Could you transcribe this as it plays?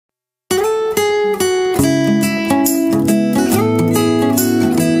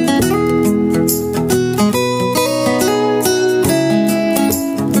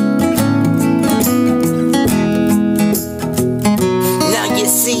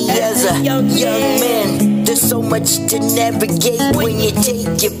me as a young man. There's so much to navigate when you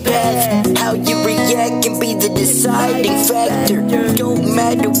take your path. How you react can be the deciding factor. Don't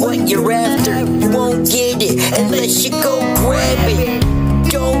matter what you're after, you won't get it unless you go grab it.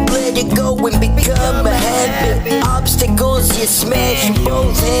 Don't let it go and become a habit. Obstacles you smash in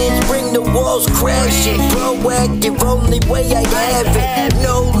both hands, bring the walls crashing. Proactive, only way I have it.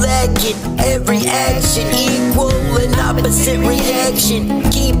 No lacking, every action equal and opposite reaction.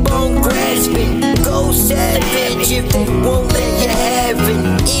 Keep on grasping, go savage if they won't let you have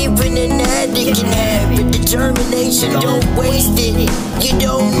it. Even an addict can have it. Determination, don't waste it. You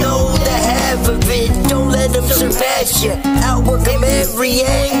don't know the half of it. Don't let them surpass you. Outwork them every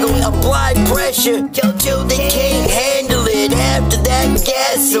angle, apply pressure till they can't handle it. After that,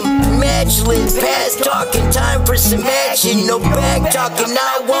 gas them, matchless. Past talking, time for some action. No back talking,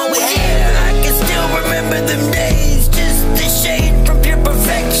 I won't hear. I can still remember them days, just a shade from pure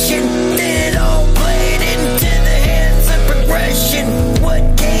perfection. Then it all played into the hands of progression.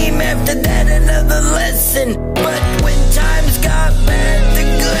 What came after that, another lesson. But when times got bad, the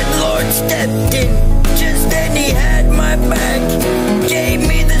good Lord stepped in. Just then he had my back, gave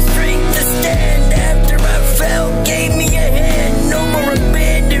me the strength to stand. After I fell, gave me a hand. No more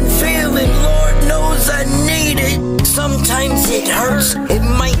abandoned feeling, Lord knows I need it. Sometimes it hurts, it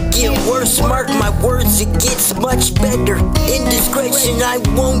might get worse. Mark my words, it gets much better. Indiscretion, I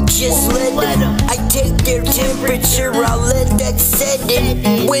won't just let them. I take their temperature, I'll let that set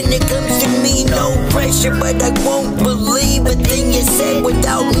in. When it comes to me, no pressure, but I won't believe a thing you said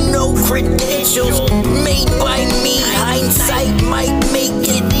without no credentials. Made by me, hindsight might make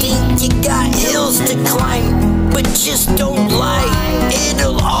you think you got hills to climb, but just don't lie.